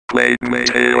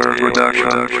Taylor production.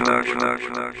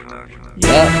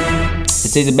 Yep,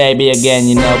 it's Easy Baby again,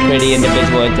 you know, pretty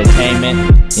individual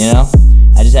entertainment, you know.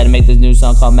 I just had to make this new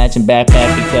song called Matching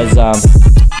Backpack because,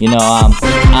 you know, I'm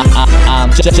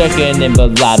jerking in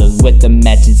balados with the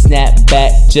matching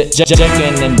snapback.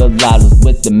 Jerking in balados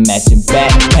with the matching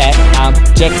backpack. I'm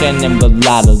jerking in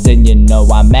balados and you know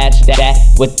I match that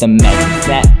with the matching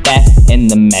snapback and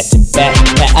the matching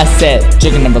backpack. I said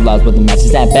jerking in balados with the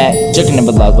matching snapback. Jerking in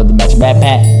balados with the matching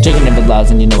backpack. Jerking in balados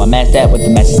and you know I match that with the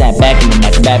matching snapback and the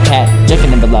matching backpack.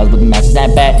 Jerking in balados with the matching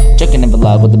snapback. Jerking in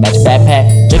balados with the matching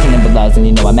backpack. Jerking in balados and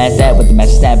you know I match that with the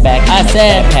matching snapback. I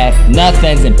said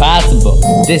nothing's impossible.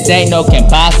 This ain't no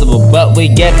impossible, but we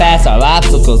get past our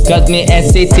obstacles. Cause me and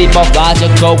CT both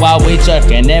logical while we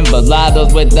jerking in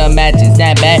balados with the matching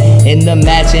snapback in the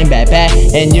matching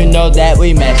backpack. And you know that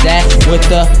we match that with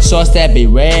the shorts that be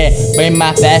red. Bring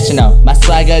my fashion out, my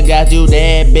swagger got you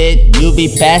there, bitch. You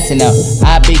be passing out,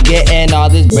 I be getting all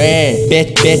this bread,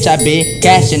 bitch. I be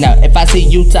cashing out. If I see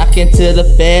you talking to the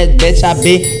feds, bitch, I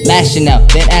be lashing out.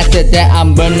 Then after that,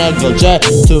 I'm gonna go jerk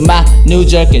to my new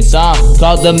jerking song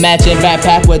called the matching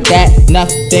backpack. With that,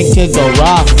 nothing could go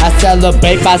wrong. I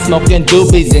celebrate by smoking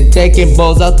doobies and taking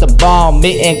bowls out the bomb.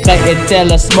 Me and Clayton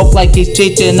Taylor smoke like he's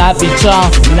cheating, I be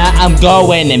charmed. Now I'm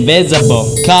going invisible.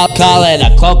 Call it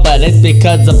a cloak, but it's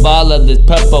because of all of this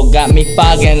purple. Got me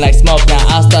fogging like smoke. Now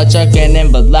I'll start jerking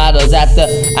in balados after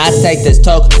I take this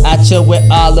toke. I chill with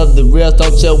all of the reals,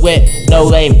 don't chill with no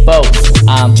lame folks.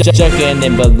 I'm jerking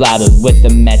in balados with the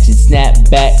matching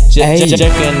snapback. Jerking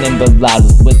in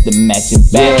balados with the matching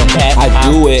backpack.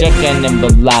 I do it. Jerking in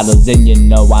balados and you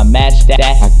know I match that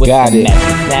with the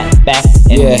matching snapback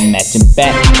and the matching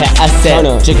backpack. I said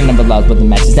jerking in balados with the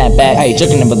matching snapback.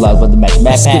 Jerking in balados with the matching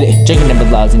backpack. Jerking in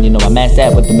balados and you know I match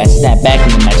that with the matching snapback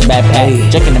and the matching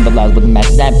backpack. Jerking in balados with the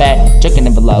matching snapback. Jerking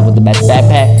in balados with the matching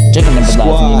backpack. Jerking in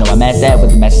balados and you know I match that with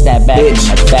the matching snapback and the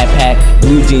matching backpack.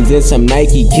 Blue jeans and some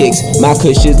Nike kicks. My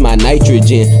kush is my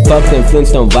nitrogen. Fuck them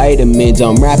Flintstone vitamins.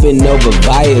 I'm rapping over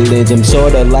violins. I'm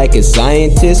sorta like a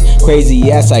scientist.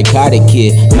 Crazy ass psychotic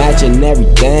kid. Matching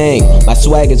everything. My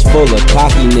swag is full of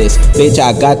cockiness. Bitch,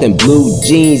 I got them blue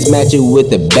jeans matching with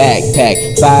the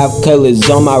backpack. 5 colors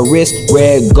on my wrist.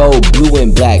 Red, gold, blue,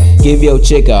 and black. Give your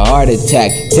chick a heart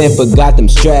attack. Tampa got them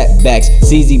strap backs.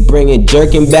 CZ bringing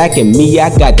jerking back. And me, I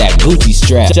got that Gucci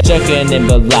strap. Jerking in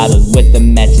balados with the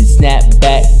matching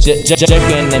snapback.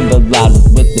 Jerking in balados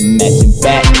with the matching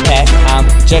backpack. I'm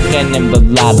jerking in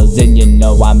balados and you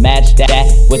know I match that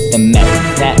with the matching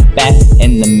snapback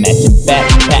and the matching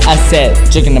backpack. I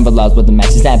said jerking in balados with the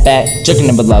matching snapback. Jerking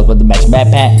in balados with the matching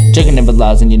backpack. Jerking in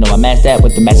balados and you know I match that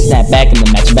with the matching snapback and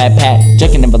the matching backpack.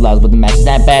 Jerking in balados with the matching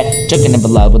snapback. Jerking in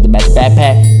balados with the matching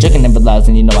backpack. Jerking in balados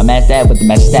and you know I match that with the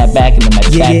matching snapback and the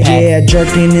matching backpack. Yeah,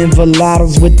 jerking in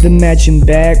balados with the matching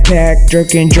backpack.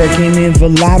 Jerking in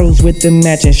balados with the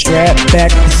matching strap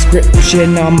back.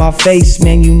 Description on my face,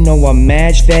 man, you know I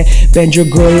match that. Bend your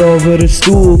girl over the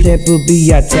stool, Tampa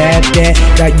B, I tap that.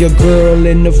 Got your girl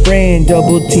and a friend,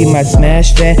 double team, I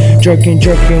smash that. Jerking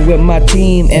with my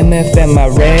team, MF and my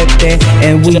rap that.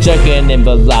 And we jerking in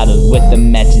balados with the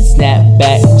matching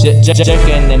snapback.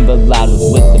 Jerking in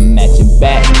balados with the matching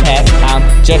backpack.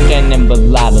 I'm jerking in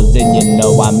balados and you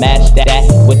know I match that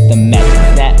with the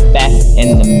matching snapback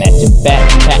and the matching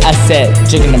backpack. I said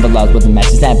jerking in balados with the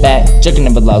matching snapback. Jerking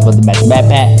in balados with the matching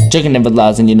backpack. Jerking in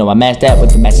balados and you know I match that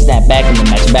with the matching snapback and the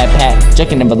matching backpack.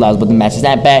 Jerking in balados with the matching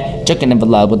snapback. Jerking in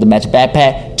balados with the matching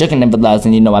backpack. Jerking in balados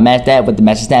and you know I match that with the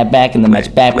matching snapback and the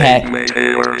matching backpack.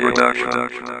 Taylor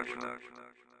production.